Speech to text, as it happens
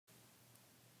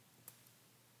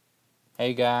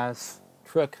Hey guys,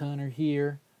 Truck Hunter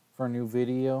here for a new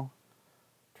video.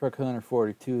 Truck Hunter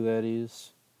 42, that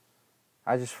is.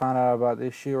 I just found out about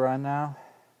this shit right now.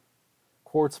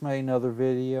 Quartz made another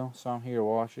video, so I'm here to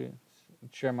watch it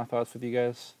and share my thoughts with you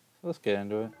guys. So let's get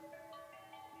into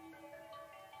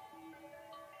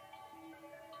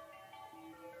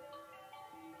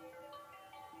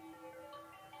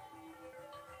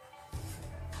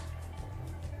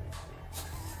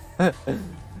it.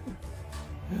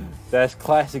 That's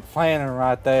classic planning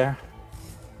right there.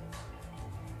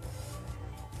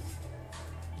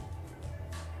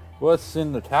 What's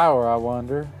in the tower, I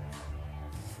wonder?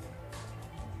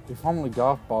 If only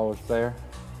golf ball was there.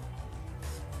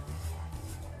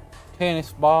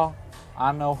 Tennis ball.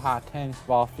 I know how a tennis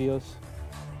ball feels.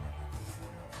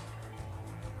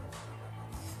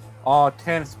 Oh,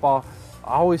 tennis ball.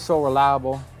 Always so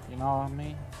reliable. You know what I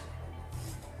mean?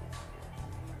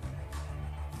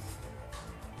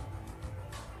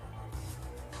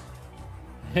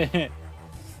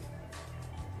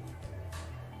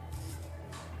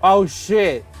 Oh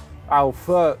shit. Oh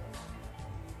fuck.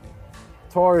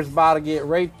 Tori's about to get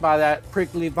raped by that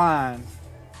prickly vine.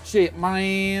 Shit,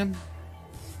 man.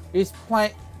 It's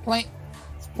planting.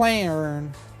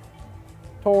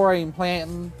 Tori ain't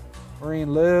planting. Or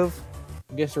in love.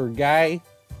 I guess we're gay.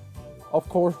 Of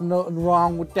course, nothing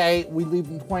wrong with that. We live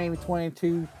in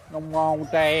 2022. Nothing wrong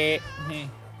with that.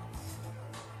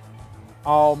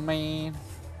 Oh man.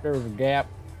 There was a gap.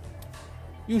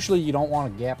 Usually you don't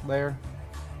want a gap there.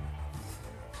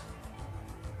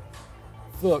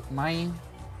 Fuck, man.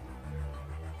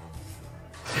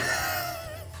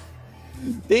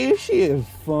 This shit is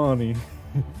funny.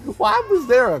 Why was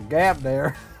there a gap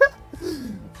there?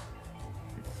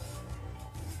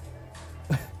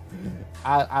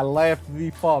 I laughed at the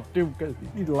pop too because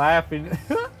he's laughing.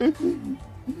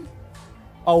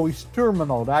 Oh, he's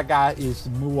terminal. That guy is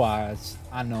Muaz.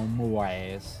 I know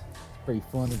Muaz. Pretty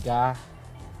funny guy.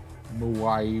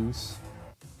 Muaz.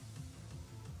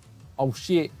 Oh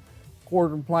shit.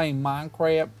 Quarter playing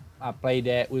Minecraft. I played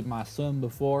that with my son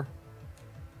before.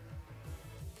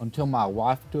 Until my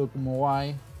wife took him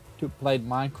away. Played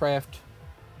Minecraft.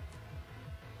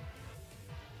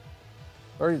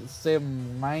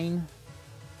 37 remain.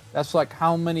 That's like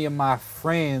how many of my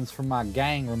friends from my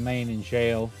gang remain in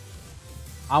jail.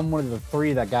 I'm one of the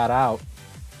 3 that got out.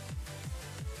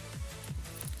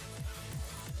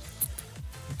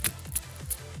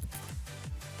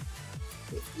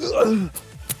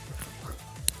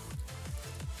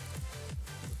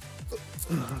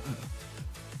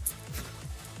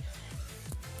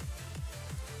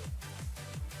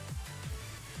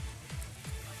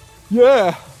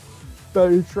 Yeah,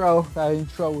 that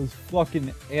intro was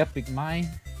fucking epic, man.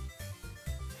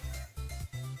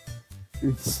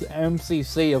 It's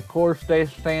MCC, of course. That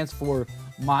stands for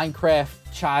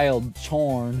Minecraft Child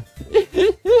Chorn.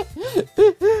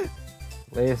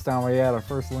 Last time we had our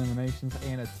first eliminations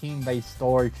and a team-based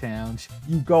story challenge.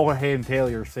 You go ahead and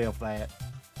tell yourself that.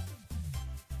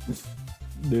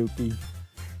 Dookie.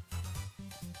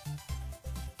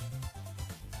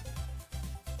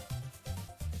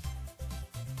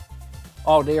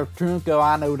 Oh, there's Trunko.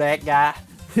 I know that guy.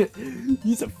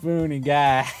 He's a funny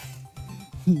guy.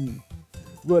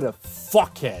 What a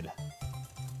fuckhead.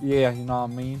 Yeah, you know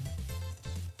what I mean?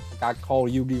 Like I call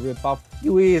Yugi ripoff.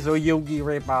 You is a Yugi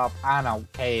ripoff. I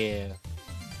don't care.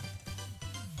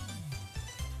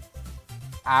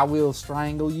 I will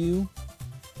strangle you.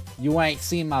 You ain't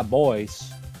seen my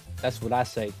boys. That's what I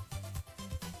say.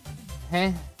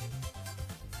 Huh?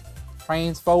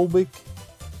 Transphobic?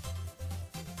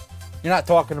 You're not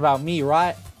talking about me,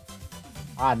 right?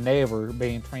 I never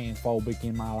been transphobic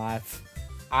in my life.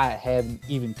 I haven't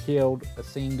even killed a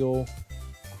single,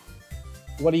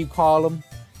 what do you call them?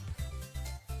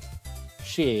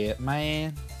 Shit,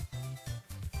 man.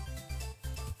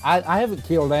 I haven't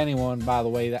killed anyone, by the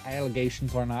way. The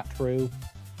allegations are not true.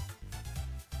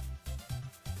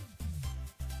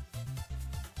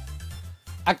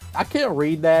 I can't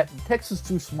read that. The text is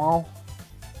too small.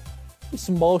 It's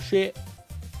some bullshit.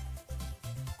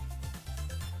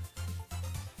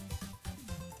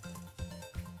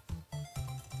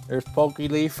 There's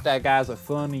Pokeleaf. That guy's a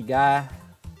funny guy.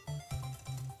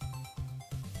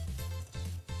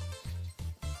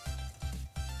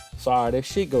 Sorry, this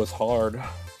shit goes hard.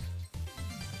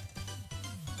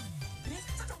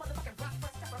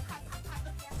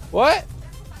 What?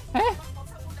 Huh?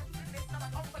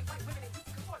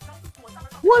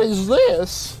 What is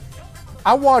this?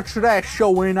 I watched that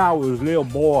show when I was a little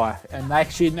boy, and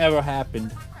that shit never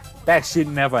happened. That shit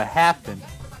never happened.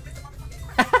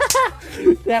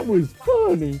 That was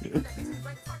funny.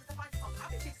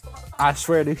 I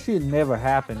swear this shit never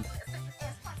happened.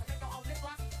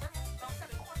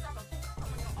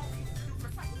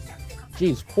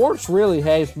 Jeez, Quartz really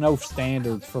has no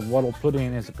standards for what he'll put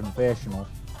in as a confessional.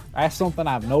 That's something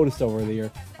I've noticed over there.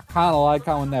 I kind of like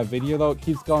how in that video, though, it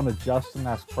keeps going to Justin.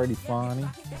 That's pretty funny.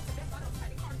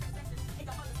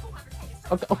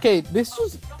 Okay, this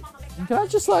just... Can I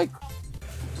just, like...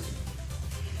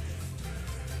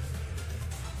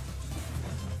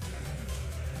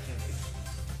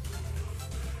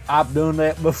 I've done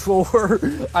that before.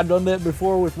 I've done that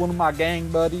before with one of my gang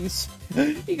buddies.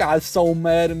 He got so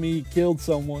mad at me, he killed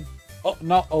someone. Oh,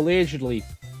 no, allegedly.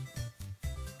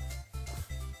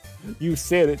 You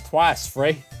said it twice,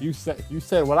 Frey. You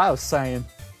said what I was saying.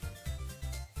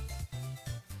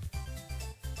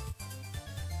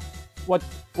 What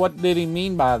did he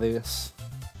mean by this?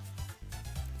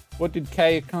 What did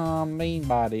Kaycom mean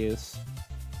by this?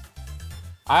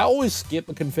 I always skip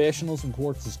the confessionals in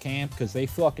Quartz's camp because they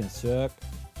fucking suck.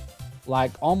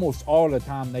 Like, almost all the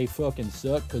time they fucking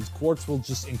suck because Quartz will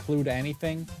just include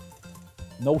anything.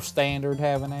 No standard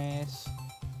having ass.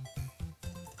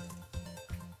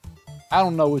 I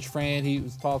don't know which friend he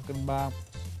was talking about.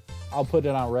 I'll put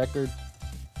it on record.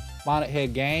 Bonnet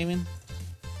Head Gaming.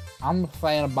 I'm a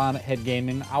fan of Bonnet Head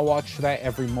Gaming. I watch that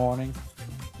every morning.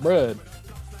 Bruh.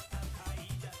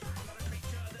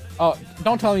 Oh,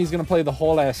 don't tell me he's gonna play the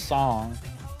whole ass song.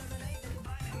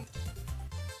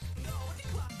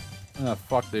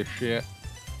 Fuck this shit.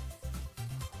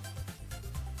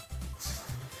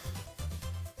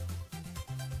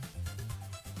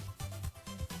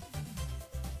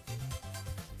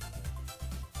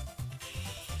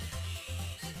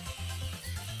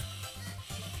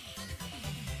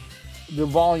 The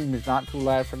volume is not too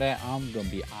loud for that. I'm gonna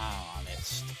be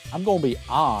honest. I'm gonna be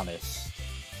honest.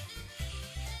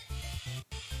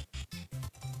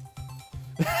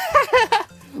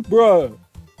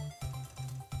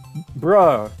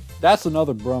 Bruh, that's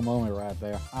another bruh moment right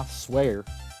there. I swear.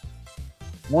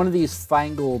 One of these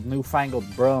newfangled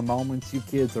bruh moments you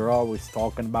kids are always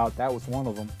talking about. That was one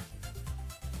of them.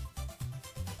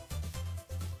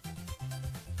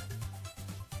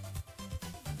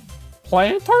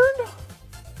 Lantern?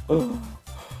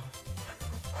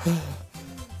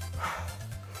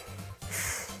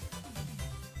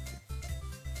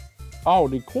 Oh,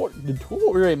 did Court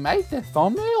really make that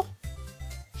thumbnail?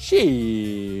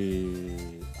 Shit.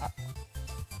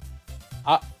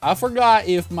 I forgot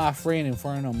if my friend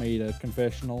Inferno made a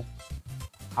confessional.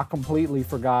 I completely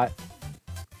forgot.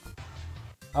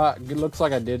 It looks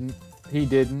like I didn't. He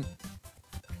didn't.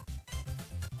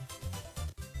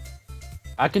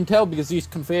 I can tell because these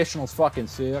confessionals fucking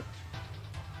suck.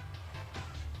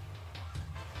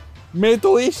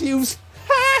 Mental issues?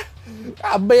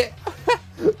 I bet.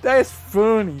 That's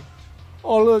funny.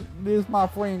 Oh look, this is my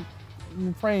friend.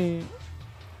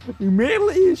 Mental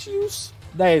issues?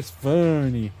 That's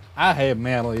funny. I have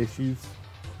mental issues.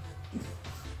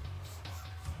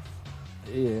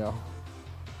 Yeah.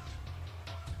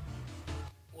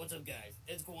 What's up, guys?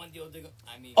 It's Guandio.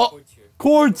 I mean, oh, Quartz here.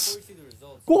 Quartz!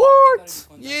 Quartz!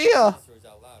 Yeah!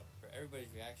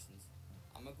 Everybody's reactions.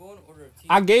 I'm gonna go in order of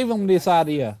I gave him this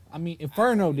idea. I mean,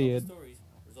 Inferno did.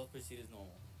 Results proceed as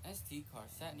normal. ST car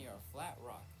sat near a flat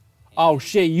rock. Oh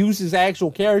shit, use his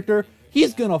actual character?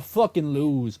 He's gonna fucking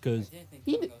lose, cause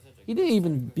he didn't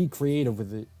even be creative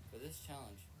with it. But this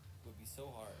challenge would be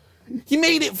so hard. He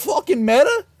made it fucking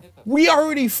meta? We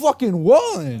already fucking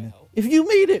won! If you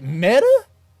made it meta?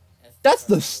 That's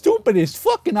the stupidest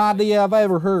fucking idea I've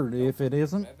ever heard, if it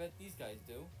isn't. I bet these guys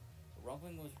do. The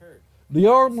rumbling was heard. The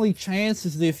only chance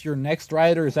is if your next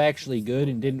writer is actually good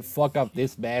and didn't fuck up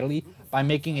this badly by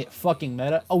making it fucking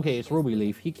meta. Okay, it's Ruby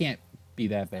Leaf. He can't be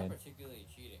that bad. Not particularly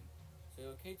cheating. So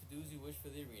you're okay to do as you wish for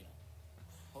the arena.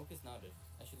 Hocus nodded.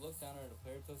 As she looked down at her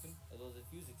player token, as well as the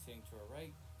music saying to her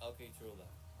right, okay to her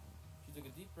left. She took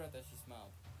a deep breath as she smiled.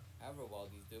 However, while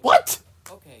these do. What?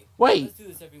 Okay. Wait. Let's do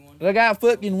this, everyone. I got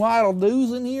fucking Wild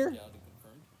Dudes in here?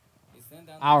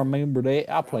 I remember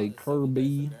that. I played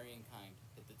Kirby.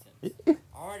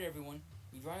 Alright, everyone.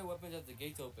 We draw your weapons as the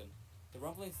gates open. The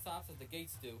rumbling stops as the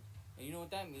gates do. And you know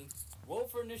what that means. Roll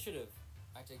for initiative.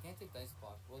 A gigantic dice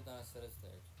block rolled down a set of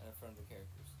stairs and in front of the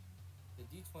characters. The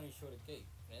D20 showed a gate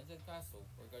and entered the castle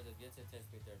where guards had yet to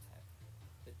anticipate their attack.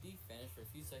 The thief vanished for a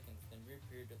few seconds, then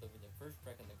reappeared, delivering the first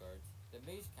strike on the guards. The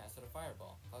mage casted a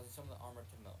fireball, causing some of the armor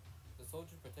to melt. The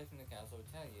soldiers protecting the castle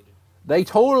retaliated. They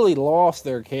totally lost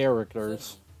their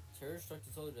characters. Suddenly, terror struck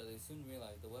the soldiers as they soon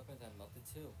realized the weapons had melted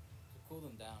too. To cool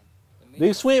them down,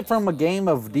 this went from a game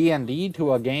of D&D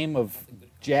to a game of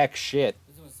jack shit.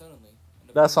 Suddenly,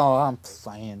 that's all I'm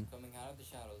saying. Coming out of the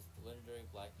shadows, the legendary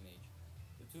black mage.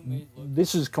 The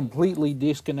this is completely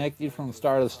disconnected from the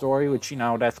start of the story, which, you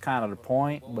know, that's kind of the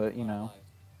point, but, you know,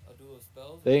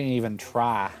 they didn't even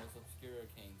try.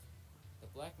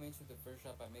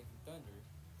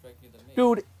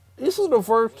 Dude, this is the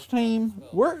first team.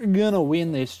 We're gonna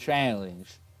win this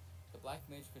challenge.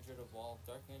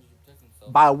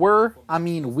 By we're, I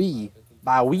mean we.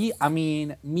 By we, I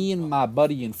mean me and my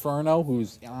buddy Inferno,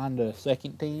 who's on the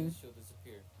second team.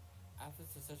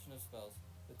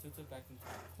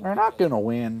 They're not gonna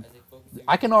win.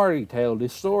 I can already tell.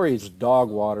 This story is dog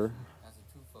water.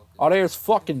 Oh, there's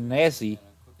fucking Nessie.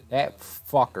 That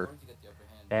fucker.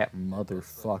 That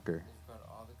motherfucker.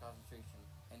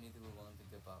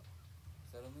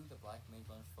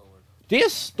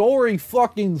 This story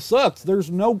fucking sucks. There's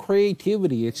no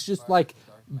creativity. It's just like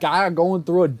guy going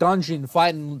through a dungeon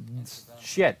fighting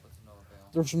shit.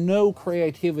 There's no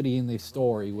creativity in this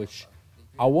story, which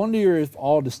I wonder if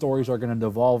all the stories are going to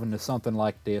devolve into something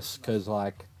like this, because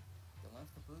like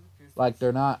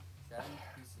they're not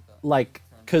like,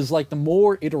 because like the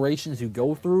more iterations you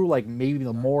go through, like maybe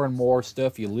the more and more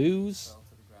stuff you lose.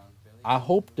 I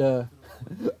hope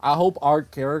our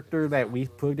character that we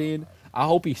put in, I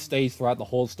hope he stays throughout the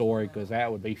whole story, because that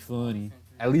would be funny,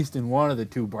 at least in one of the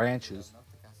two branches.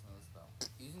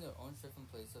 Using their own strength in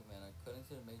place of mana, cut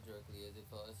into the mage directly as they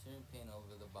felt a searing pain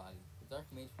over the body. The dark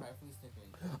mage pridefully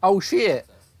snickering. Oh shit!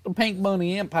 The Pink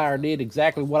Bunny Empire did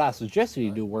exactly what I suggested he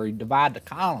do, where he divide the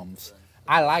columns.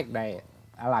 I like that.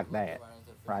 I like that.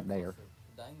 Right there.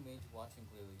 The dying mage watching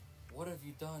clearly. What have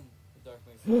you done? The dark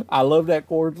mage. I love that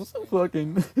chorus.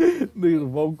 Fucking these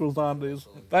vocals on this.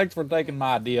 Thanks for taking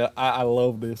my idea. I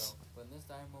love this. But in this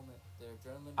dire moment, their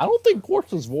adrenaline. I don't think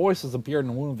Quartz's voice has appeared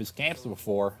in one of his camps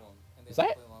before. Is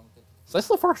this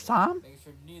the first time? Making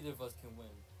sure neither of us can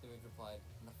win, the mage replied,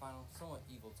 in a final, somewhat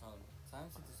evil tone. Time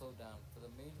seemed to slow down, for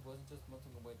the mage wasn't just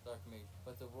melting away the dark mage,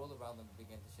 but the world around them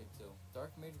began to shake too.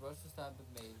 Dark mage rushed to stab the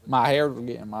mage. My hair's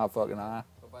getting my fucking eye.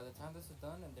 But by the time this was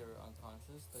done and they were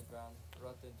unconscious, the ground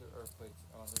erupted into earthquakes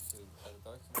around the two, as the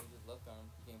dark mage's left arm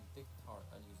became thick, hard,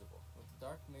 unusable. With the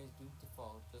dark mage doomed to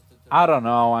fall, just to I don't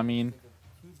know. I mean,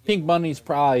 Pink Bunny's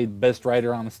probably the best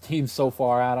writer on his team so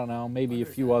far. I don't know. Maybe a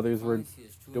few others were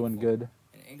doing good.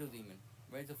 An angel demon,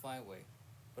 ready to fly away.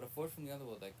 But a force from the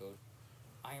underworld echoed,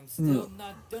 I am still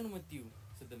not done with you,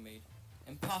 said the mage.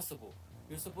 Impossible.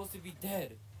 You're supposed to be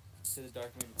dead, said the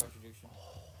dark mage in contradiction.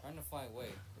 Trying to fly away,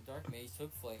 the dark mage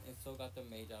took flight and still got the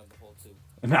mage out of the hole too.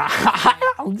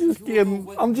 I'm just kidding.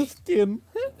 I'm just kidding.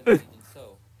 The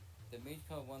mage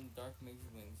caught one of the dark mage's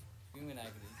wings, screaming in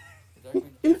agony. The dark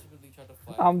mage desperately tried to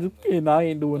fly. I'm just kidding. I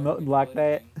ain't doing nothing like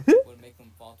that. Would make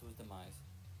him fall to his demise.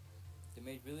 The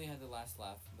mage really had the last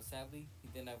laugh, but sadly, he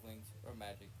didn't have wings or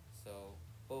magic, so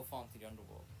both fall into the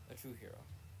underworld. A true hero.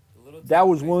 That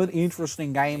was one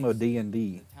interesting game of D&D.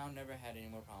 The town never had any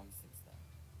more problems since then.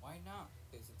 Why not?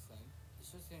 Face exclaimed. It's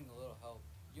just getting a little help.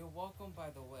 You're welcome, by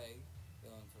the way,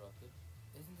 Bill interrupted.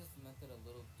 Isn't this method a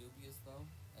little dubious, though?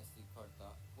 SD Card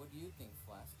thought. What do you think,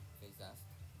 Flask? Face asked.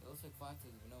 It looks like Flask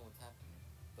doesn't even know what's happening.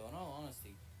 Though in all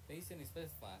honesty, Face didn't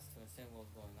expect Flask to understand what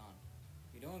was going on.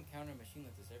 You don't encounter a machine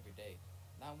like this every day.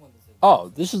 Not one that's Oh,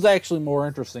 this is actually more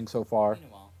interesting so far.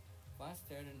 Meanwhile, Flask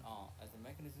stared in awe as the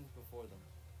mechanisms before them.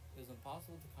 It was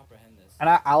impossible to comprehend this. And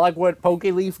I like what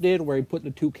Pokeleaf did, where he put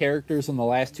the two characters in the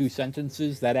last two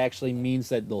sentences. That actually means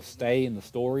that they'll stay in the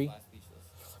story,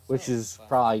 which is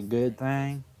probably a good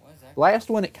thing. Last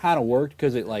one, it kind of worked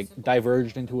because it like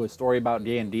diverged into a story about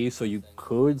D&D, so you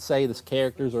could say the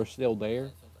characters are still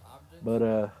there.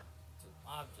 But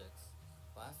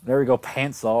there we go,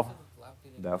 Pencil.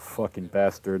 That fucking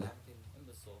bastard.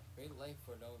 Great life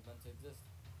for no one to exist.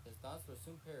 His thoughts were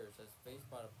soon perished as Face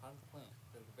brought a potted plant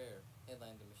to the bear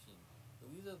headlined the machine. The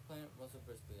leaves of the plant rustled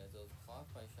briskly as it was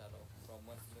clogged by shadow from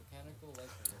whence the mechanical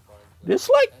lightning was brought into This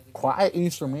like quiet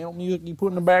instrumental music you put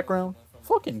in the background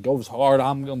fucking goes hard.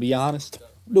 I'm gonna be honest.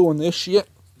 Doing this shit.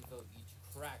 He felt each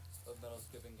crack of metal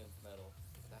skipping against metal.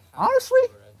 Honestly,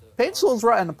 Pencil's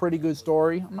writing a pretty good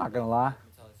story. I'm not gonna lie.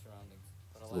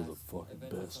 This is a fucking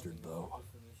bastard, though.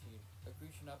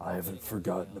 I haven't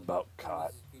forgotten about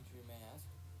Cot.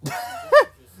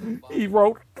 He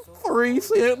wrote 3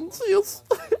 sentences.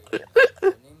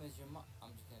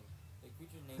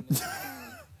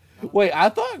 Wait, I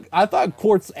thought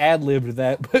Quartz ad-libbed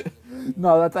that, but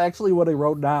no, that's actually what he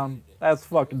wrote down. That's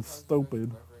fucking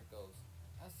stupid.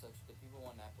 As such, the people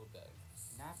want Nappa dead.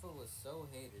 Nappa was so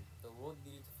hated, the world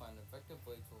needed to find an effective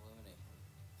way to eliminate him.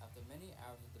 After many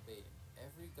hours of debating,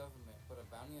 every government put a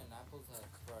bounty on Nappa's head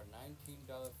for a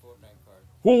 $19 Fortnite card.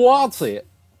 Who wants it?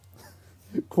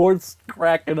 Quartz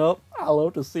cracking up. I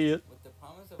love to see it. With the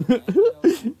promise of a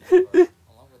 $19 Fortnite card,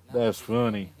 along with That's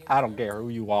funny. I don't care who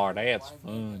you are. That's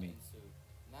funny.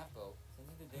 Napo,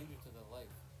 sensing the danger to their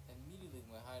life, immediately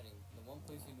went hiding in the one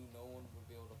place he knew no one would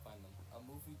be able to find them. A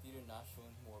movie theater not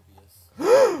showing Morbius.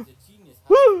 It's a genius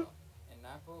how and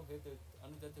Napo hid the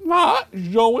unidentified. Not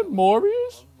showing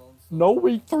Morbius? No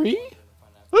week 3?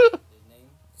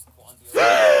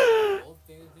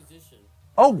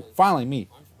 Oh, finally me.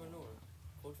 Entrepreneur,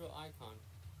 cultural icon.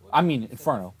 I mean,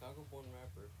 Inferno. Chicago-born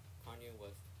rapper Kanye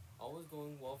West. All was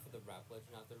going well for the rap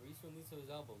legend after the recent release of his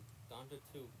album, Donda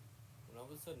 2. When all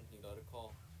of a sudden he got a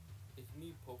call. It's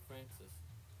me, Pope Francis.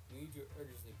 We need you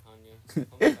urgently, Kanye.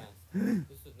 Come fast.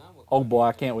 This was not what Oh boy,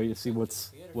 I can't wait to see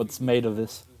what's made of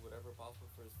this. Do whatever possible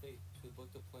for his faith, so he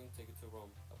booked a plane ticket to Rome.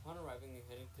 Upon arriving and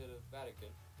heading to the Vatican,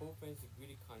 Pope Francis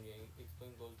greeted Kanye and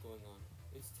explained what was going on.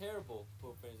 It's terrible,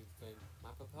 Pope Francis exclaimed.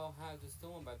 My papal hat is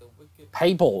stolen by the wicked...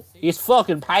 Papal. It's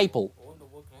fucking papal. I wonder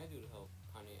what can I do to help,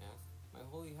 Kanye asked. My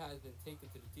holy hat has been taken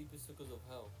to the deepest circles of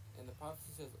hell, and the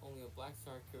prophecy says only a black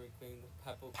star can reclaim the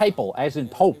papal... Papal, as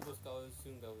in Pope. Scholars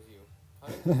assumed that was you.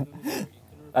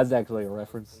 That's actually a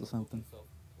reference to something.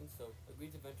 And so,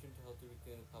 agreed to venture into help to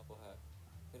reclaim the papal hat.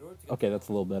 Okay, that's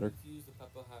a little better. Use the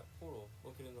papal hat portal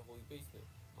located in the holy basement.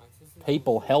 My assistant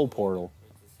Papal hell portal.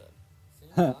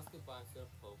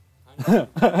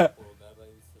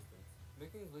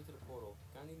 Making his way to the portal,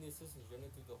 Kanye and the assistants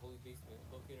journeyed through the holy basement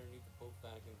located underneath the Pope's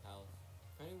Vatican Palace.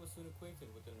 Kanye was soon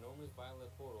acquainted with the enormous violet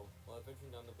portal while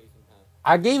adventuring down the basement path.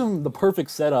 I gave him the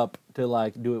perfect setup to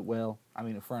like do it well. I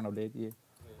mean, Inferno did, yeah.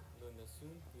 Knowing that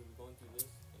soon we would be going through this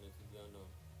and into the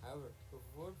unknown. However,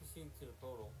 before proceeding to the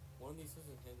portal, one of the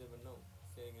assistants handed him a note,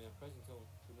 saying in a pressing tone,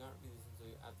 "Do not read this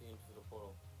until you after you enter the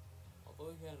portal."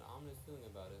 Although he had an ominous feeling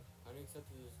about it, Kanye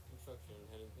accepted his instruction and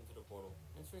headed into the portal.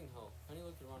 Entering hell, Kanye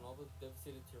looked around all the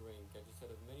devastated terrain, catching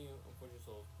sight of many unfortunate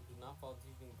souls who did not follow the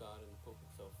teaching of God and the Pope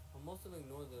himself. While most of them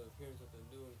ignored the appearance of the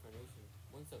new incarnation,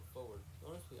 one stepped forward,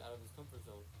 noticeably out of his comfort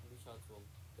zone, and reached out to him.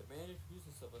 The man introduced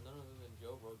himself as none other than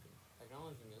Joe Rogan.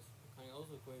 Acknowledging this, Kanye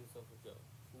also acquainted himself with Joe,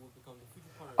 who would become the future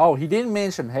partner. Oh, he didn't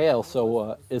mention hell,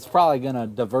 so it's probably gonna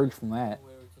diverge from that.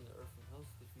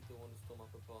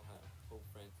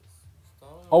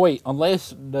 Oh wait,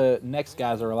 unless the next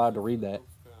guys are allowed to read that.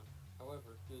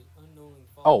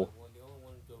 Oh.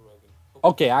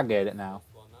 Okay, I get it now.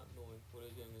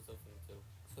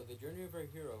 So the journey of our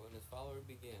hero and his follower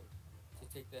began to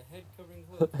take the head covering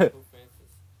hood of Pope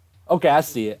Francis. Okay, I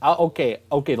see it. Okay,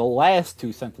 the last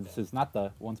two sentences, not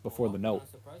the ones before the note.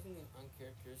 Surprisingly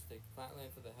uncharacteristic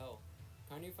flatland for the hell,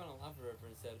 Kanye found a lava river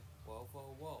and said, "Whoa,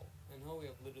 whoa, whoa. And hell, we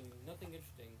have literally nothing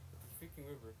interesting with this freaking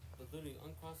river, but literally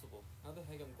uncrossable. How the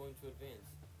heck am I going to advance?"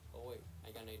 Oh wait,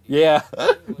 I got an idea. Yeah,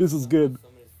 this is good.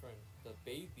 Summon his friend, the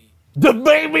baby. The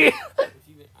baby! Which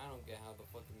even I don't get how the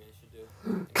fucking man should do.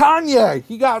 Kanye,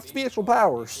 he got special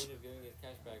powers.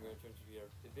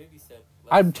 The baby said,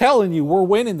 I'm telling you, we're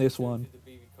winning this one.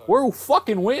 We're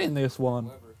fucking winning this one.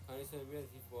 However, Kanye said he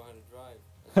realized he forgot how to drive.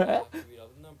 So he had to read all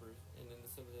the numbers and then the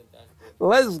symbols in the dashboard.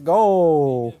 Let's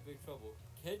go. Big trouble.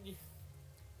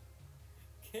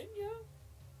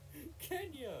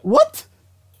 Kenya. What?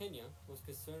 Kenya was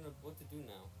concerned of what to do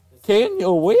now. Kanye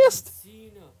West?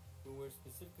 Cena, who were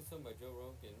specifically sung by Joe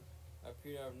Rogan,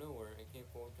 appeared out of nowhere and came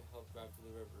forward to help drive to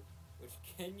the river, which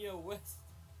Kanye West,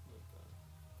 oh my God,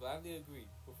 gladly agreed.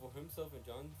 Before himself and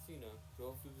John Cena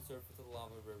drove through the surface of the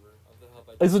lava river of the hell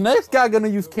by. Is the next guy gonna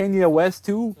use Kanye West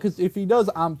too? Because if he does,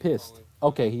 I'm pissed.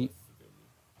 Okay,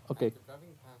 Okay. After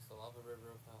driving past the lava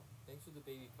river of hell, thanks to the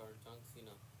baby car, John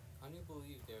Cena, Kanye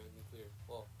believed they were in the clear.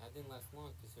 Well, that didn't last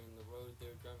long considering the road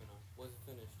they were driving on wasn't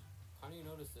finished. Kanye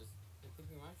noticed this, and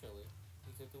thinking rationally,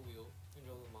 he took the wheel and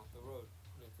drove them off the road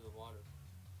and into the water.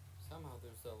 Somehow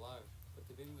they were still alive, but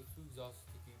the baby was too exhausted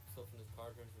to keep himself in his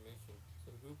car transformation,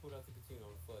 so the group would have to continue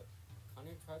on foot.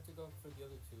 Kanye tried to go for the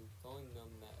other two, telling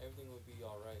them that everything would be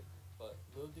alright, but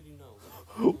little did he know.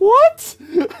 What?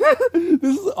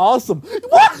 This is awesome.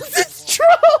 What? It's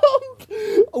Trump!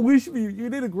 I wish you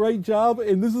did a great job,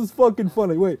 and this is fucking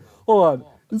funny. Wait, hold on.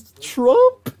 It's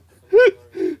Trump?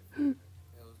 It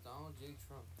was Donald J.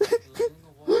 Trump. He was sitting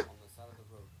a wall on the side of the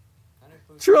road.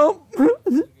 Trump!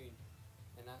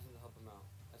 And asked him to help him out,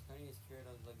 as Kanye is carried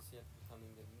on his legacy after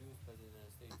becoming the newest president of the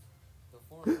United States. The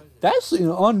former president. That's an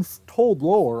untold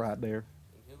lore right there.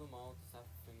 And heal them all with the snap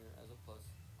of a finger as a plus.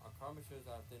 Our karma shows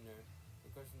out of thin air.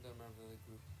 The question to remember the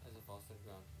group as it falls to the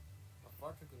ground. A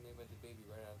fart trick was made by the baby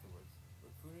right afterwards.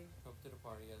 Recruiting Trump to the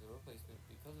party as a replacement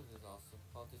because of his awesome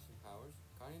politician powers.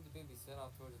 Kanye and the baby set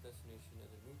off towards the destination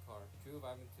as a new car, true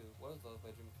vibing to What Is Love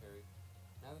by Jim Carrey.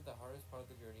 Now that the hardest part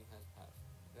of the journey has passed,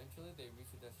 eventually they reach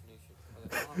their destination. But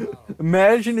the final battle,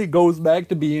 Imagine it goes back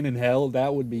to being in hell.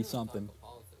 That would be something.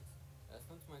 politics. That's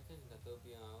come to my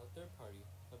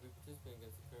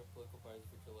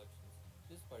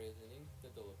party has the name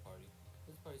the Dolo Party.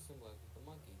 This party symbolizes the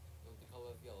monkey, with the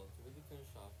color of yellow to really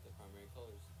finish off the primary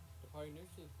colors. The party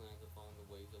initially plans to follow the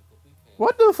waves of complete chaos.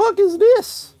 What the fuck is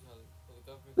this?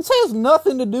 This has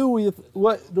nothing to do with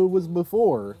what was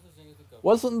before.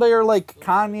 Wasn't there like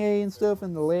Kanye and stuff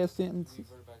in the last sentence?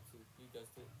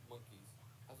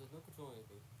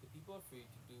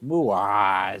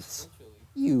 Muaz,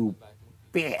 you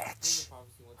bitch.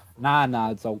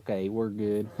 Nah, it's okay. We're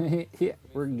good. Yeah,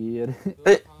 we're good.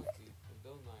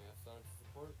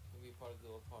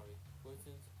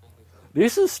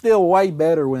 This is still way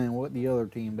better than what the other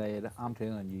team did. I'm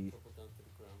telling you.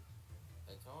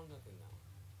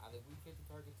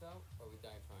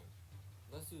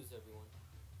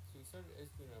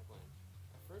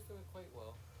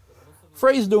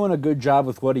 Frey's doing a good job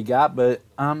with what he got, but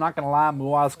I'm not going to lie,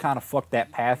 Muaz kind of fucked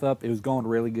that path up. It was going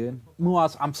really good.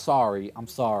 Muaz, I'm sorry.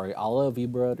 I love you,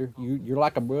 brother. You're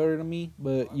like a brother to me,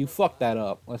 but you fucked that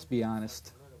up. Let's be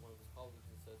honest.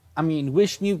 I mean,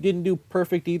 Wishmute didn't do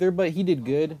perfect either, but he did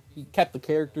good. He kept the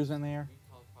characters in there.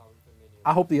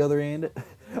 I hope the other end.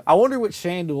 I wonder what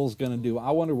Shandul's going to do. I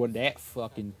wonder what that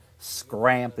fucking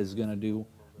scramp is going to do.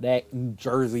 That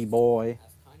Jersey boy.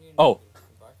 Oh.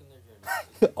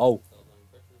 Oh.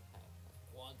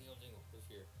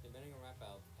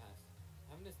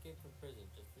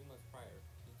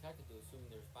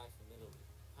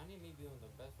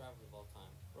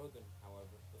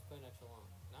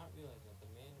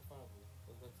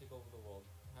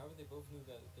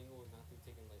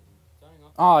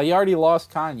 Oh, he already lost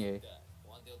Kanye.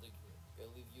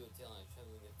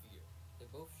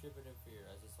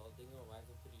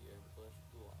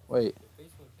 Wait.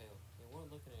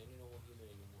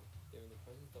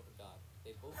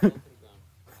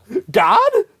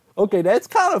 God? Okay, that's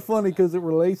kind of funny because it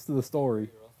relates to the story.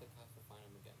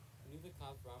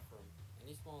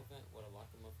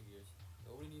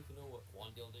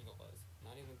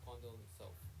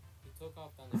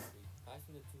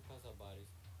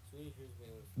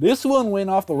 This one went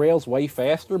off the rails way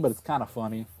faster, but it's kind of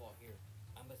funny.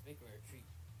 I must make my retreat,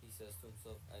 he says to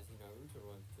himself as he Naruto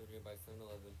runs to a nearby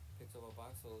 7-Eleven, picks up a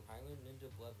box of Highland Ninja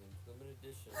Blevin, limited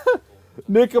edition.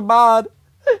 Nickelbot.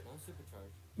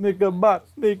 Non-supercharged. Nickelbot.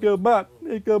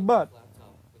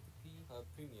 Laptop with the P-Hub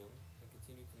Premium and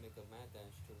continue to make a mad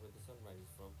dash to where the sun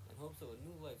rises from, in hopes of a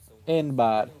new life somewhere.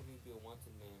 Endbot. He'd be a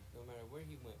wanted man, no matter where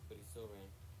he went, but he still ran.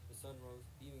 The sun rose,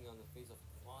 beaming on the face of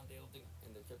Wandale,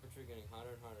 and the temperature getting hotter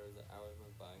and hotter as the hours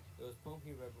went by. It was a poem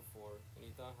he read before, and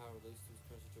he thought how it relates to his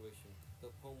current situation. The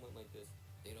poem went like this: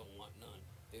 they don't want none.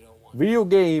 They don't want Video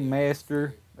Game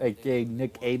Master, aka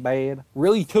Nick A-Bad,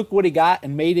 really took what he got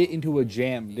and made it into a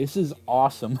gem. This is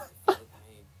awesome.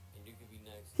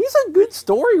 He's a good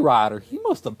story writer. He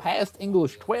must have passed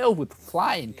English 12 with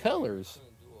flying colors.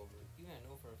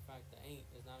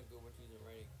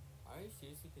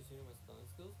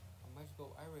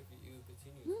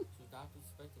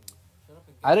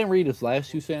 I didn't read his last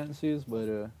two sentences,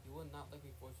 but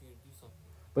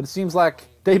it seems like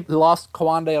they lost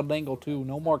Quandale Dingle too.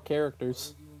 No more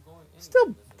characters.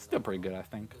 Still pretty good, I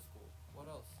think.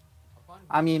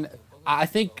 I mean, I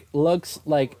think Lux,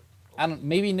 like,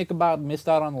 maybe Nickelbot missed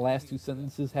out on the last two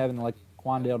sentences having like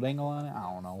Quandale Dingle on it. I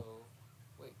don't know.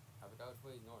 Wait, I forgot which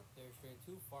way is north. They were straying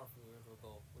too far from the original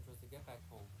goal, which was to get back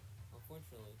home.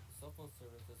 Unfortunately, the cell phone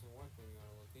service doesn't work when you're on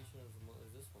a location as remote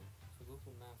as this one, so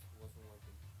Google Maps wasn't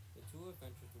working. The two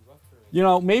adventures through rough terrain. You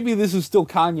know, maybe this is still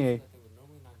Kanye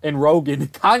and Rogan.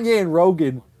 Kanye and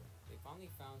Rogan. They finally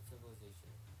found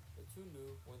civilization. The two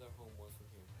knew where their home was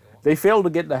from here. They failed to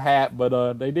get the hat,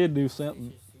 but they did do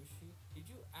something. Did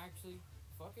you actually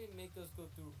fucking make us go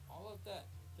through all of that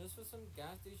just for some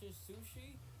gas station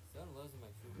sushi?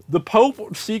 The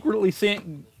Pope secretly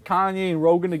sent Kanye and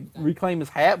Rogan to reclaim his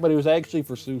hat, but it was actually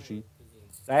for sushi.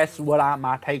 That's what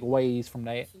my takeaway is from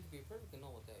that.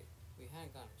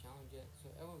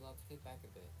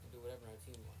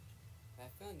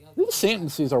 These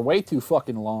sentences are way too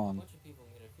fucking long.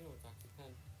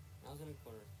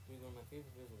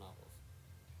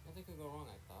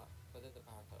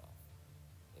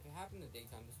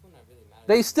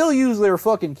 They still use their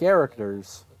fucking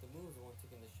characters. But the moves weren't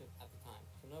taking the ship at the time,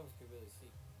 so none of us could really see.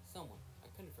 Someone, I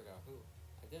couldn't figure out who.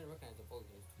 I didn't recognize the boat,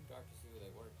 it was too dark to see who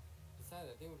they were.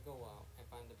 Decided that they would go out and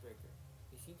find the breaker.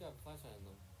 They seemed to have a flashlight on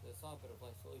them, but they saw a bit of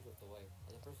light slowly drift away.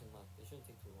 As the person left, they shouldn't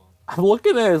take too long. I'm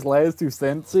looking at his last two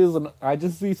sentences, and I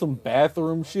just see some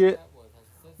bathroom shit.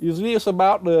 Is this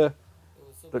about the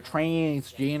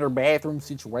transgender bathroom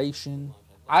situation?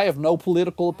 I have no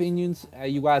political opinions.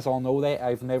 You guys all know that.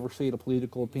 I've never said a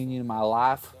political opinion in my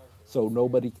life, so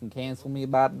nobody can cancel me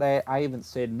about that. I haven't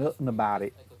said nothing about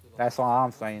it. That's all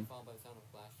I'm saying.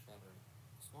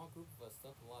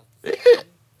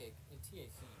 Cake, and TAC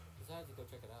decided to go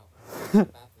check it out.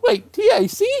 Wait, TAC?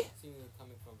 Seemingly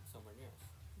coming from somewhere near us.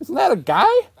 Isn't that a guy?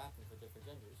 Bathroom for different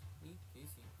genders. Me, TAC,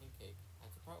 and Cake had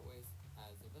to part ways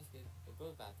as they investigated the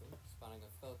girls' bathroom, spotting a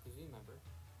fellow cuisine member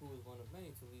who was one of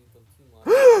many to leave the team last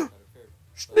that occurred.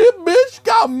 This bitch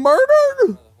got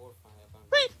murdered?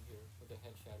 With a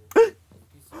head shattered, as a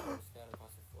piece of wood scattered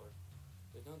across the floor.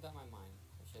 There's no doubt in my mind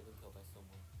that she had been killed by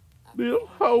someone. This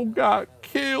hoe got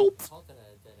killed. Halted at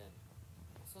a dead end.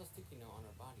 I saw a sticky note on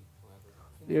her body, however.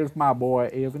 There's my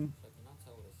boy, Evan. So I could not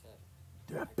tell what it said.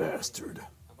 That bastard.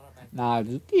 I brought her back Nah,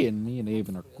 just kidding. Me and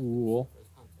Evan are cool. for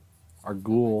his context. Are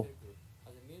ghoul.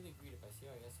 I was immediately greeted by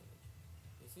CIS image.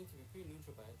 He seemed to be pretty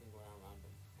neutral about everything going on around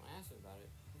him. When I asked him about it,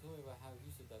 he told me about how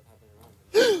used to death happened around him,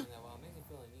 and that while it makes him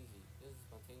feel uneasy, he doesn't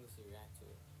spontaneously react to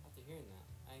it. After hearing that,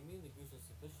 I immediately grew some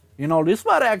suspicion. You know, this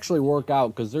might actually work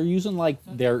out because they're using like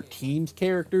their team's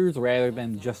characters rather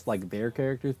than just like their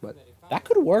characters, but that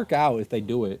could work out if they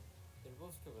do it. They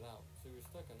both scribbled out, so we were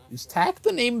stuck on not Is sure. Tack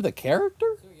the name of the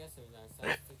character? So yes, and I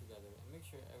decided to stick together and make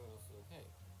sure everyone else was okay.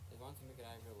 They wanted to make it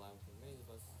out of here alive with as many of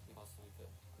us as we possibly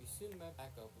could. We soon met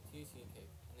back up with TAC and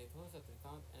Cake, and they told us that they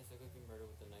found Anissa Cookie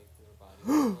murdered with a knife through her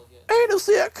body. Ain't to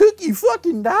see that Cookie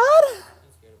fucking died?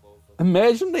 And scared of both of them.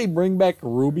 Imagine they bring back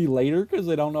Ruby later because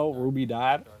they don't know Ruby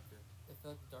died. Darker. It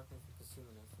felt the darkness was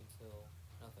consuming us until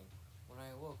nothing. When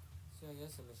I awoke,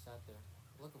 CIS image sat there,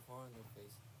 a look of horror in their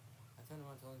face. I turned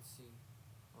around to only see,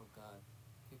 oh god,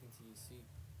 Cake and TAC.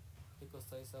 Cake was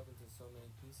sliced up into so many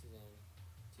pieces, and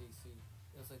TAC,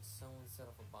 it was like someone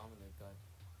set off a bomb in their gut.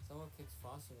 Some of Cake's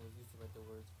frosting was used to write the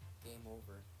words, game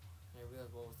over, and I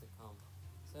realized what was to come.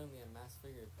 Suddenly a masked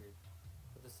figure appeared,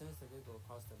 with a sinister giggle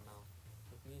across their mouth,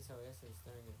 with me and CIS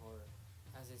staring in horror,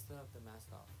 as they slid up the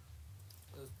mask off.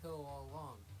 It was Pillow all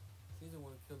along. She's the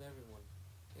one who killed everyone.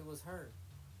 It was her.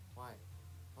 Why?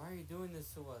 Why are you doing this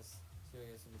to us?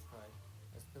 CIS cried,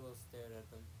 as Pillow stared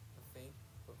at them, a faint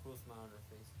but cruel smile on her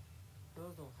face.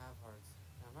 Pillows don't have hearts,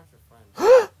 and I'm not your friend,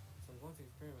 so I'm going to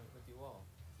experiment with you all.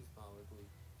 She smiled weakly.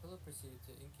 Pillow proceeded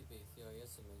to incubate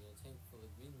CIS image in a tank full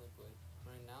of green liquid,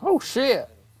 running now. Oh shit!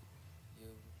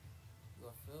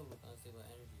 You are filled with unstable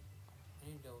energy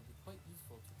that will be quite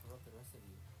useful to corrupt the rest of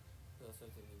you. Pillow said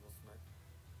to an evil smirk.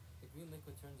 The green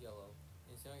liquid turns yellow,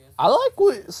 and CIS. I like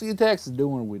what C-Tax is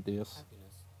doing with this.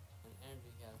 Happiness and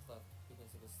energy he has left begins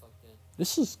to get sucked in.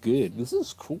 This is good. This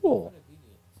is cool. Quite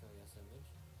obedient, CIS image.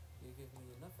 You give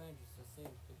me enough energy to sustain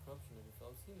the corruption of your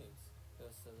fellow teammates.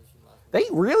 Pillow said as she laughed. They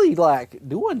really like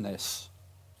doing this.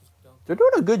 Just don't They're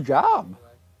doing a good job. do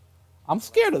I? I'm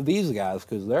scared of these guys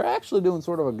because they're actually doing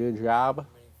sort of a good job.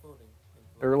 Remaining floating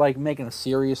in They're like making a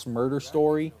serious murder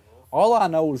story. All I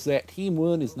know is that Team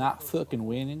 1 is not fucking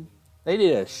winning. They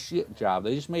did a shit job.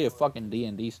 They just made a fucking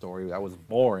D&D story that was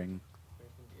boring.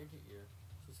 From ear to ear,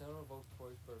 she settled her vote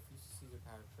poised but refused to seize her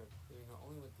power trip, leaving her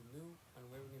only with the new,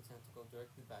 unwavering intent to go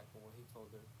directly back on what he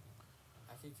told her.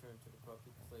 As she turned to the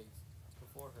corrupted slaves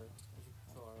before her, and she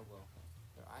controlled her will.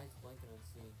 Their eyes blank and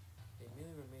unseeing, they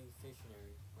merely remained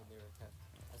stationary when they were kept.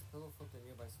 As Pillow flipped a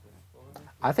nearby switch,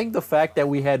 I think the fact that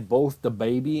we had both the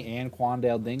baby and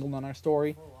Quandale Dingle on our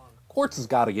story, Quartz has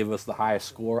got to give us the highest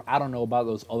score. I don't know about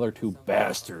those other two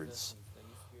bastards.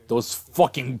 Those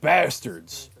fucking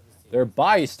bastards. They're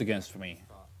biased against me.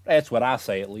 That's what I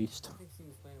say, at least.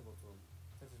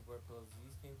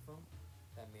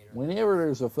 Whenever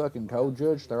there's a fucking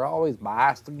co-judge, they're always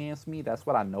biased against me. That's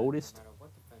what I noticed. No matter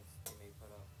what defense they may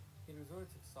put up, he resorted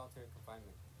to solitary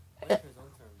confinement, waiting for his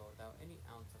own turn, but without any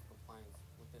ounce of compliance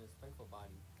within his spiteful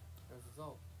body. As a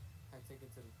result, had taken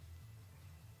to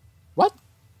What?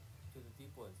 the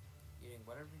deep woods, eating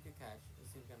whatever he could catch and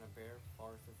sleeping on a bare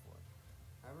forested floor.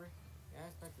 However, I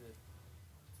expected it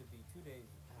to be 2 days.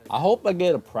 I hope I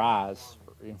get a prize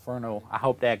for Inferno. I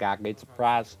hope that guy gets a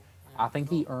prize. I think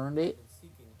he earned it.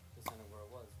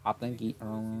 I think he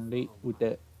earned it with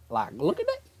that. Like, look at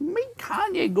that. Me and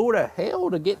Kanye go to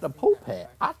hell to get the Pope hat.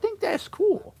 I think that's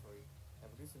cool.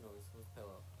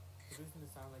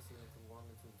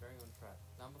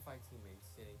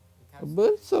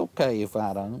 But it's okay if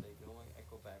I don't.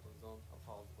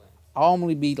 I'll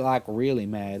only be like really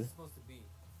mad.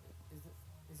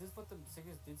 Is this what the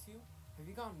sickness did to you? Have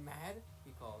you gone mad?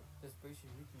 He called. Desperation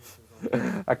reeking with his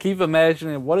own. I keep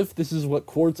imagining, what if this is what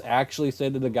Quartz actually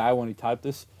said to the guy when he typed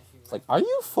this? It's like, are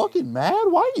you fucking mad?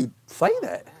 Why do you say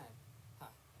that? Ha.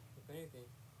 If anything,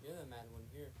 you're the mad one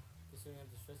here, considering how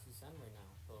distressed you sound right now,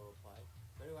 Pillow replied.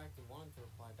 Radioactive wanted to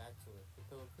reply back to it, but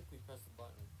Pillow quickly pressed the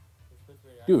button.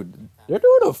 Dude, they're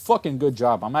doing a fucking good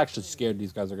job. I'm actually scared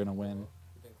these guys are going to win.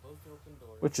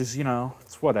 Which is, you know,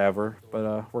 it's whatever. But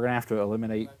we're going to have to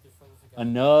eliminate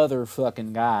another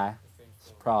fucking guy.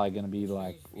 It's probably gonna be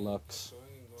like Lux.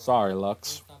 Sorry,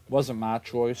 Lux. Wasn't my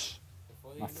choice.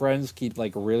 My friends keep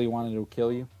like really wanting to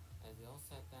kill you. As they all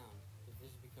sat down, the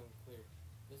vision became clear.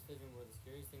 This vision was the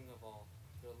scariest thing of all,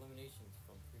 their eliminations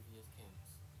from previous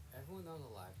camps. Everyone that was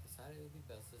alive decided it would be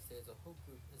best to stay as a whole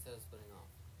group instead of splitting off.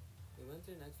 We went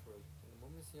to the next room, and the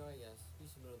moment CRIS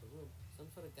reached the middle of the room, some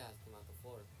sort of gas came out the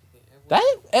floor.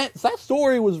 That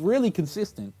story was really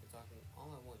consistent.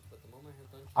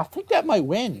 I think that might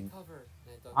win.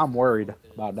 I'm worried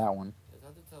about that one. It's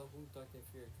hard to tell who ducked in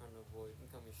fear trying to avoid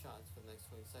incoming shots for the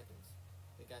next 20 seconds.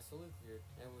 The gas slowly cleared,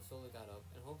 and everyone slowly got up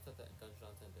in hopes that the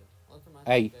gunshots ended.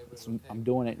 Hey, I'm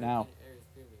doing it now.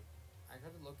 I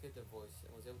tried to locate their voice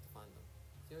and was able to find them.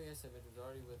 COS image was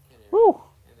already with Canary,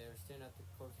 and they were staring at the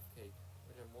corpse of cake,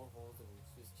 which had more holes than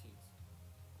Swiss cheese.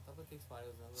 On top of Cake's body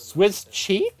was another Swiss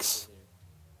cheeks?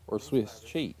 Or Swiss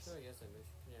cheese? COS image,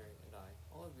 Canary, and I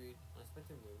all agreed on a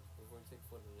spectrum move before we take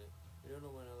foot in it. We don't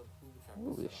know when another booby trap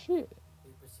will Holy set up. shit.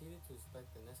 We proceeded to inspect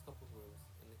the next couple of rooms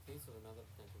in the case of another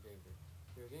potential danger.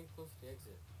 We were getting close to the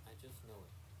exit. I just know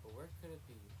it. But where could it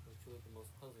be was truly the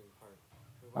most puzzling part.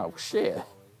 We Oh shit.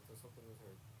 Until something was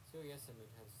heard. COS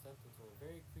image had stepped into a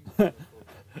very creepy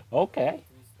Okay.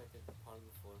 We respected the part of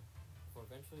the floor before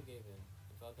eventually gave in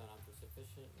and fell down after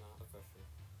sufficient amount of pressure.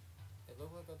 It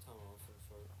looked like a tunnel of some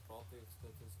sort for all three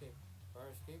to escape. For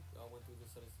our escape, we all went through the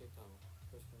set escape tunnel.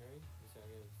 First Canary, the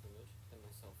COS image, then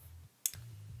myself.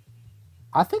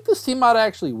 I think this team might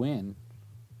actually win.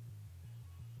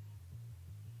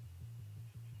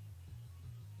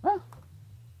 Huh.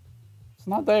 It's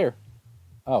not there.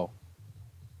 Oh.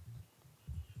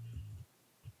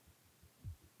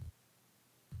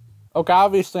 Okay,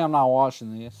 obviously I'm not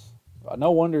watching this.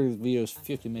 No wonder this video is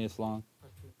 50 minutes long.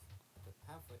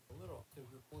 Halfway, a little, to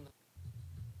group one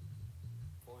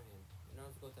for him, in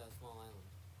order to go to that small island.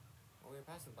 While we were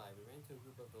passing by, we ran into a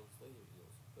group of those laser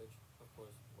eels, which, of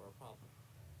course, were a problem.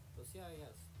 So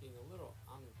CIS, being a little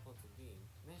omnipotent being,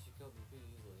 managed to kill them pretty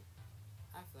easily.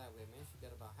 After that, we had managed to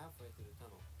get about halfway through the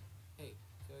tunnel. Hey,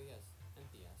 CIS,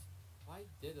 empty ass. Why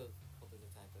did those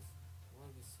cultists attack us? I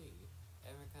wanted to see.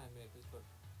 Everyone kind of made a Discord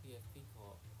PFP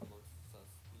call amongst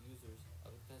us, the users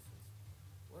of intestines.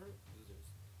 What are users?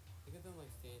 Think of them like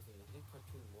stands in the hit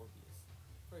cartoon Morbius.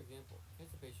 For example,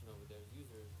 Constipation over there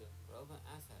uses the relevant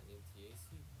asshat named TAC,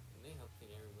 and they help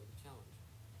Canary win the challenge.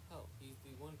 Hell, he's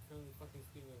the one currently fucking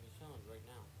speedrunning the challenge right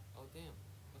now. Oh damn,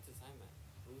 what's his time at?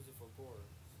 Loser for gore.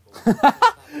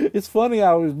 It's funny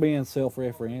I was being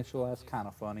self-referential. That's kind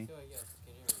of funny.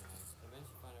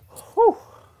 Whew.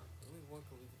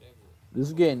 This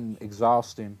is getting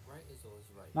exhausting.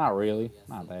 Not really.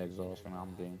 Not that exhausting.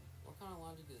 I'm being. What kind of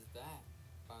logic is that?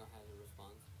 Biohazard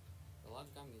responds. The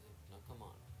logic I'm using. Now come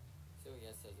on.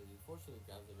 COS says that he forcibly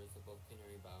grabs the wrist of both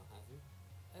Canary and Biohazard.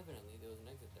 Evidently, there was an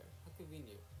exit there. How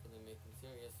convenient for them making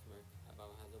COS smirk at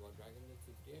Biohazard while dragging the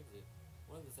two to the exit.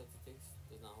 One of the steps he takes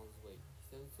does not hold his weight. He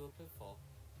steps into a pitfall,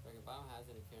 dragging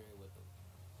Biohazard and Canary with him.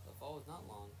 The fall was not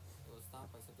long. It was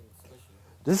stopped by something squishy.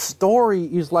 This story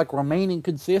is like remaining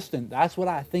consistent. That's what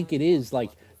I think it is.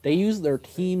 Like, they use their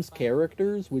team's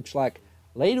characters, which like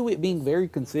led to it being very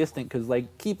consistent because they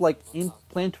keep like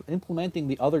implementing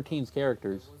the other team's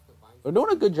characters. They're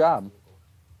doing a good job.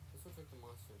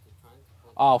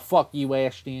 Oh fuck you,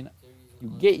 Ashton!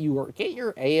 Get your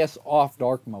ass off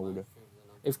dark mode.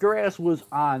 If your ass was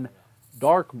on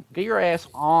dark, get your ass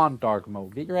on dark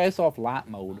mode. Get your ass off light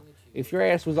mode. If your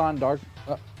ass was on dark.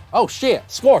 Oh shit!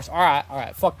 Scores. All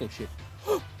right. Fuck this shit.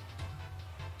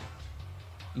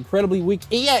 Incredibly weak.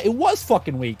 Yeah, it was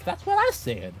fucking weak. That's what I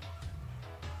said.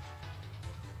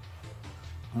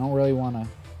 I don't really want to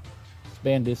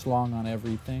spend this long on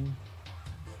everything.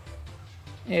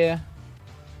 Yeah.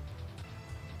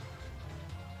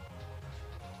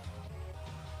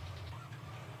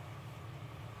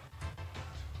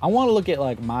 I want to look at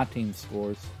like my team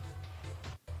scores.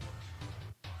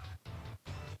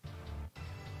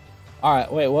 All right,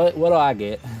 wait. What do I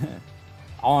get?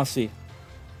 I want to see.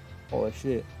 Holy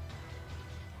shit.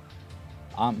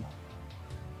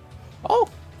 Oh,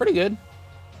 pretty good.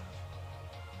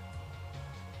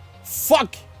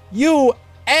 Fuck you.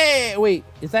 Hey, wait.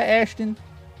 Is that Ashton?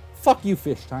 Fuck you,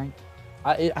 Fish Tank.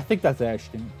 I think that's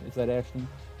Ashton. Is that Ashton?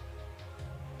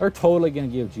 They're totally gonna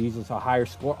give Jesus a higher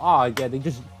score. Oh yeah, they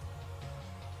just.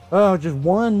 Oh, just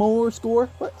one more score.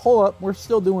 But hold up, we're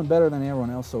still doing better than everyone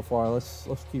else so far. Let's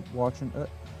keep watching.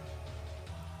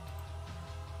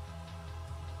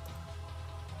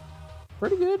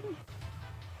 Pretty good.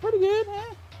 Pretty good,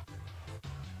 eh?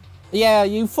 Yeah,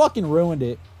 you fucking ruined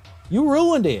it. You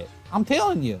ruined it. I'm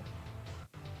telling you.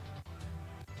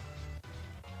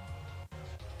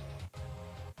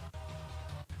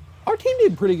 Our team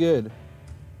did pretty good.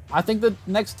 I think the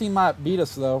next team might beat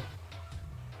us, though.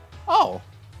 Oh,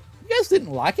 you guys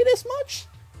didn't like it as much?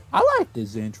 I liked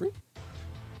this entry.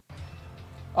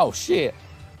 Oh, shit.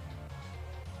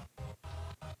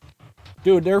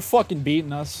 Dude, they're fucking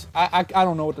beating us. I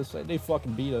don't know what to say. They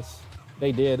fucking beat us.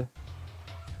 They did.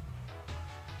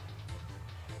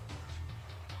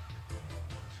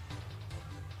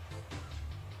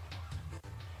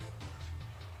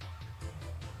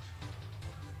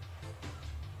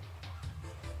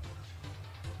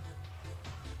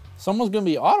 Someone's gonna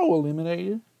be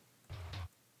auto-eliminated.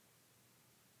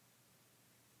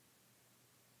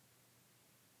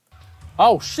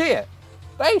 Oh, shit.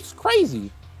 That's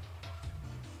crazy.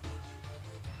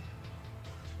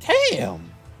 Damn.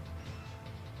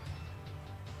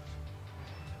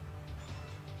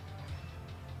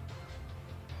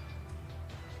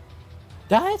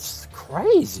 That's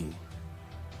crazy.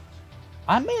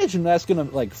 I imagine that's gonna,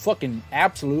 like, fucking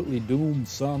absolutely doom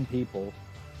some people.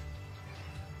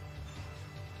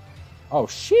 Oh,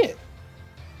 shit.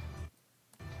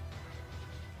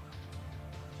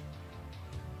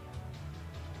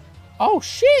 Oh,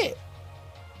 shit.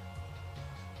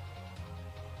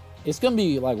 It's gonna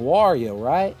be like Wario,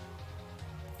 right?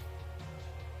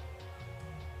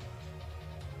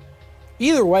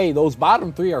 Either way, those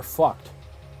bottom three are fucked.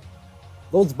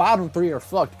 Those bottom three are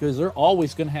fucked because they're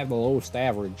always gonna have the lowest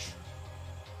average.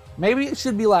 Maybe it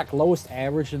should be like lowest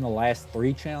average in the last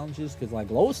 3 challenges, because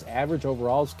like lowest average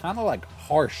overall is kind of like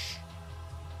harsh.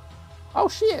 Oh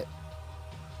shit.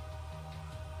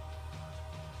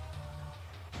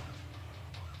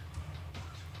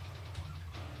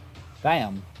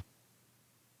 Damn.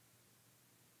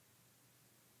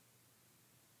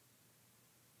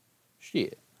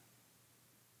 Shit.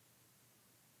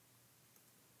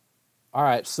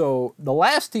 Alright, so the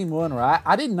last team won, right?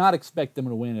 I did not expect them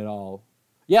to win at all.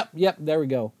 Yep, there we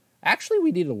go. Actually,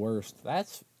 we did the worst.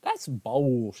 That's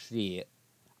bullshit.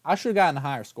 I should have gotten a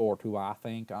higher score, too, I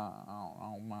think. I don't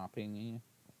know, in my opinion.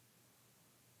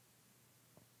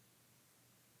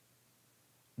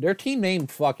 Their team name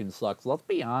fucking sucks, let's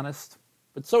be honest.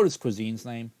 But so does Cuisine's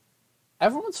name.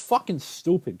 Everyone's fucking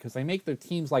stupid because they make their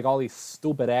teams like all these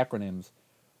stupid acronyms.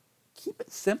 Keep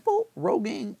it simple,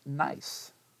 Rogaine,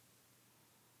 nice.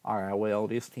 Alright, well,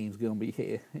 this team's going to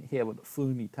be having a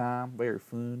funny time. Very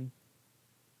funny.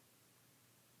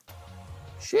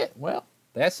 Shit, well,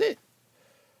 that's it.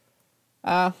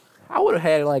 I would have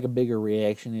had like a bigger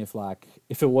reaction if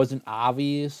it wasn't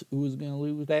obvious who was going to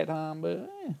lose that time, but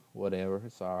whatever,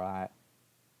 it's alright.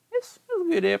 It was a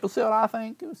good episode, I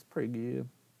think. It was pretty good.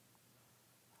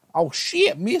 Oh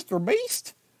shit, Mr.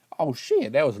 Beast? Oh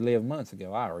shit, that was 11 months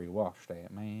ago. I already watched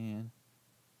that, man.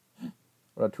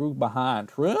 The truth behind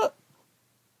Trump?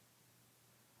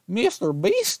 Mr.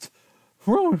 Beast?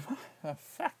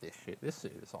 Fuck this shit. This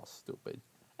shit is all stupid.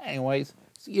 Anyways,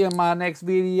 see you in my next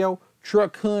video.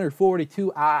 Truck Hunter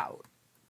 42 out.